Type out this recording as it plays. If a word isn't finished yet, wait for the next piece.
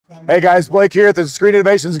Hey guys, Blake here at the Screen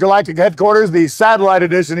Innovations Galactic Headquarters, the satellite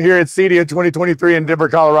edition here at CEDIA 2023 in Denver,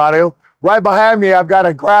 Colorado. Right behind me, I've got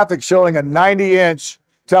a graphic showing a 90-inch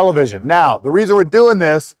television. Now, the reason we're doing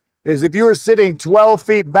this is if you were sitting 12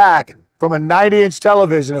 feet back from a 90-inch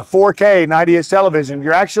television, a 4K 90-inch television,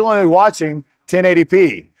 you're actually only watching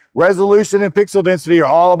 1080p. Resolution and pixel density are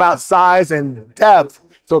all about size and depth.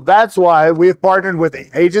 So that's why we've partnered with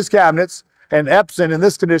Aegis Cabinets and Epson in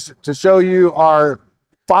this condition to show you our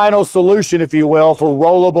final solution, if you will, for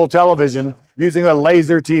rollable television using a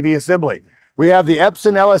laser TV assembly. We have the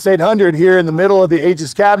Epson LS800 here in the middle of the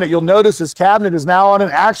Aegis cabinet. You'll notice this cabinet is now on an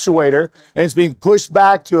actuator and it's being pushed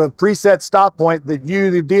back to a preset stop point that you,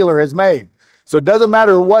 the dealer, has made. So it doesn't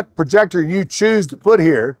matter what projector you choose to put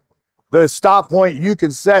here, the stop point you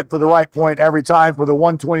can set for the right point every time for the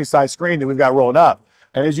 120 size screen that we've got rolling up.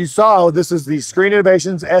 And as you saw, this is the Screen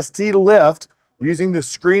Innovations ST Lift using the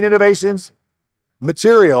Screen Innovations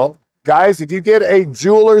material. Guys, if you get a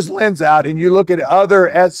jeweler's lens out and you look at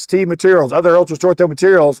other ST materials, other ultra short throw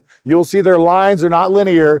materials, you'll see their lines are not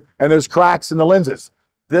linear and there's cracks in the lenses.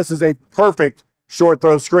 This is a perfect short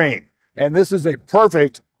throw screen. And this is a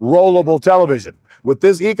perfect rollable television. With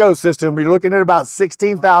this ecosystem, you're looking at about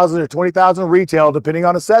 16,000 or 20,000 retail, depending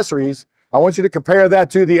on accessories. I want you to compare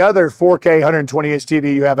that to the other 4K 120-inch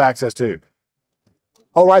TV you have access to.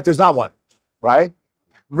 Oh, right, there's not one, right?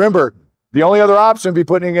 Remember, the only other option would be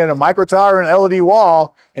putting in a micro tower and an LED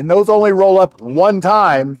wall, and those only roll up one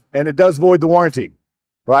time, and it does void the warranty,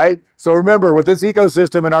 right? So remember, with this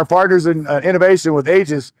ecosystem and our partners in innovation with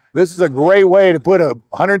Aegis, this is a great way to put a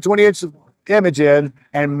 120-inch image in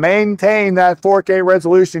and maintain that 4K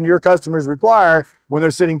resolution your customers require when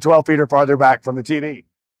they're sitting 12 feet or farther back from the TV.